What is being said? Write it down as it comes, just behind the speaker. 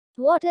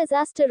What is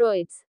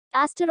asteroids?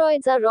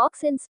 Asteroids are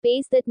rocks in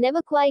space that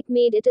never quite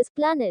made it as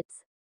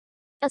planets.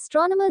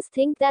 Astronomers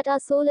think that our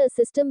solar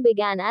system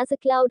began as a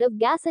cloud of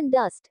gas and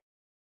dust.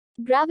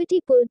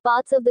 Gravity pulled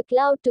parts of the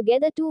cloud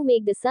together to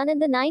make the sun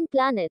and the 9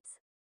 planets.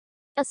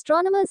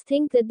 Astronomers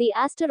think that the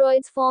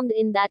asteroids formed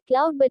in that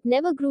cloud but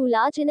never grew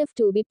large enough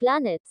to be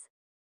planets.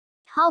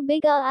 How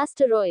big are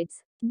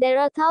asteroids? There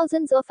are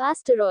thousands of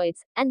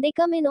asteroids, and they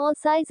come in all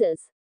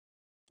sizes.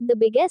 The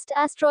biggest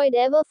asteroid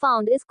ever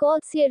found is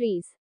called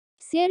Ceres.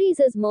 Ceres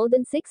is more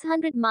than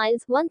 600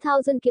 miles,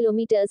 1000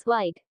 kilometers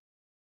wide.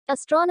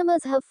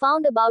 Astronomers have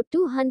found about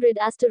 200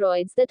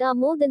 asteroids that are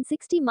more than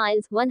 60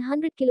 miles,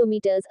 100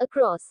 kilometers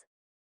across.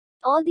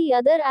 All the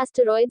other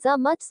asteroids are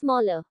much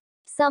smaller.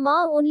 Some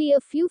are only a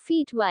few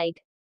feet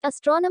wide.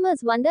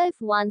 Astronomers wonder if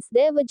once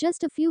there were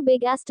just a few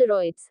big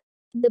asteroids.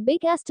 The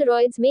big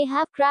asteroids may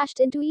have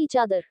crashed into each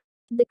other.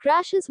 The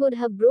crashes would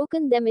have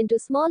broken them into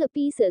smaller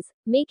pieces,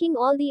 making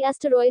all the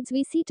asteroids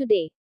we see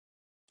today.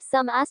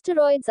 Some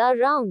asteroids are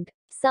round.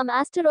 Some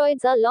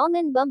asteroids are long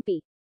and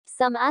bumpy.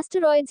 Some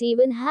asteroids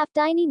even have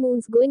tiny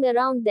moons going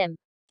around them.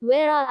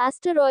 Where are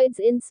asteroids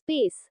in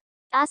space?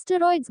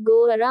 Asteroids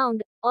go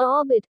around, or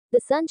orbit, the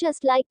sun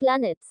just like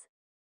planets.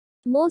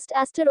 Most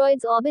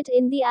asteroids orbit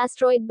in the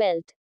asteroid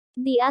belt.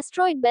 The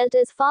asteroid belt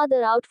is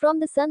farther out from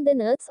the sun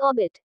than Earth's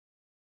orbit.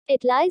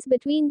 It lies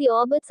between the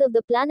orbits of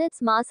the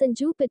planets Mars and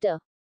Jupiter.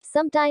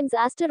 Sometimes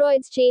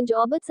asteroids change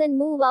orbits and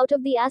move out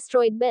of the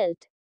asteroid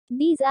belt.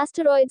 These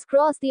asteroids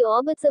cross the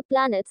orbits of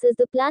planets as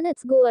the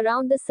planets go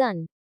around the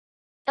sun.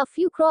 A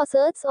few cross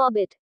Earth's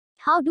orbit.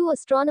 How do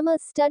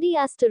astronomers study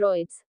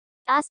asteroids?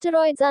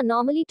 Asteroids are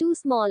normally too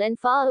small and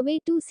far away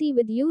to see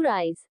with your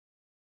eyes.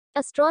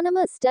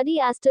 Astronomers study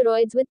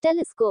asteroids with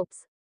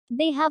telescopes.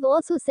 They have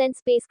also sent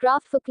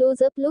spacecraft for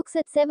close-up looks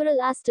at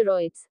several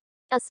asteroids.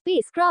 A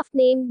spacecraft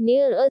named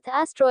Near-Earth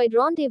Asteroid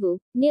Rendezvous,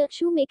 near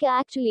Shoemaker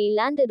actually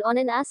landed on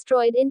an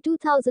asteroid in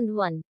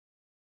 2001.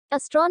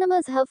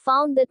 Astronomers have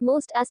found that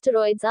most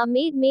asteroids are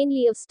made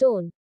mainly of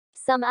stone.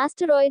 Some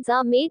asteroids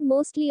are made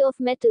mostly of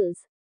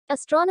metals.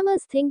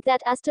 Astronomers think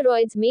that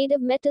asteroids made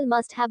of metal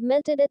must have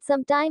melted at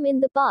some time in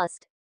the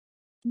past.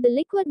 The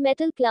liquid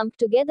metal clumped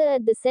together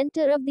at the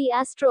center of the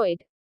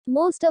asteroid.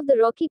 Most of the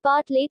rocky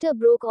part later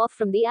broke off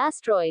from the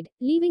asteroid,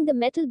 leaving the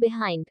metal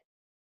behind.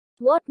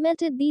 What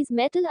melted these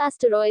metal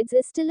asteroids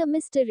is still a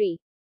mystery.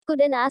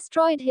 Could an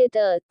asteroid hit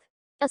Earth?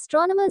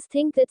 Astronomers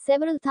think that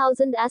several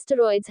thousand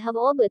asteroids have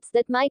orbits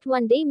that might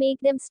one day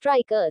make them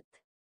strike Earth.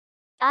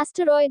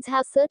 Asteroids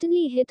have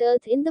certainly hit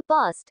Earth in the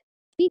past.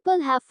 People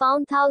have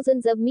found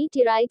thousands of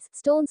meteorites,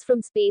 stones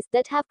from space,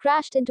 that have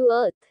crashed into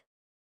Earth.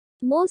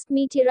 Most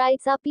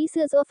meteorites are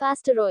pieces of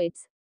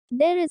asteroids.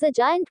 There is a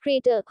giant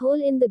crater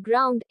hole in the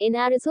ground in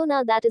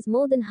Arizona that is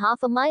more than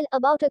half a mile,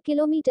 about a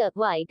kilometer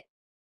wide.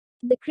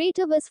 The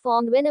crater was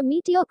formed when a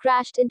meteor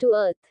crashed into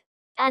Earth.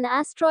 An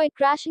asteroid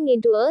crashing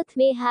into Earth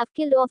may have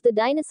killed off the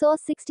dinosaurs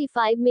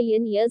 65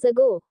 million years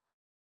ago.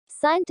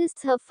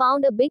 Scientists have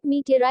found a big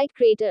meteorite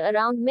crater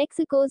around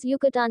Mexico's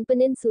Yucatan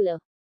Peninsula.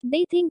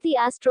 They think the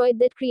asteroid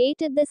that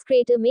created this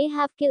crater may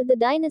have killed the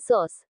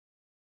dinosaurs.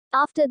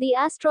 After the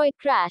asteroid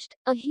crashed,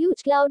 a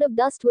huge cloud of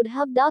dust would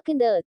have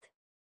darkened Earth.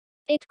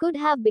 It could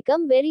have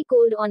become very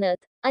cold on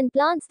Earth, and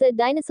plants that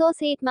dinosaurs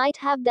ate might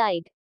have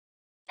died.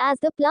 As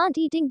the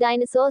plant-eating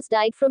dinosaurs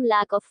died from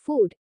lack of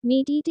food,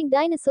 meat-eating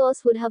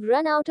dinosaurs would have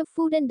run out of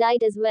food and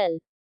died as well.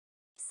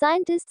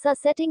 Scientists are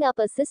setting up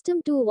a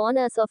system to warn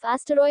us of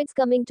asteroids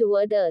coming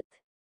toward Earth.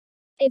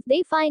 If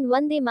they find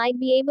one, they might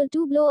be able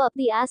to blow up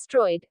the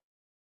asteroid.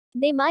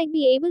 They might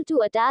be able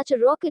to attach a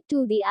rocket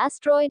to the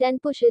asteroid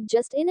and push it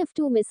just enough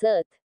to miss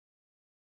Earth.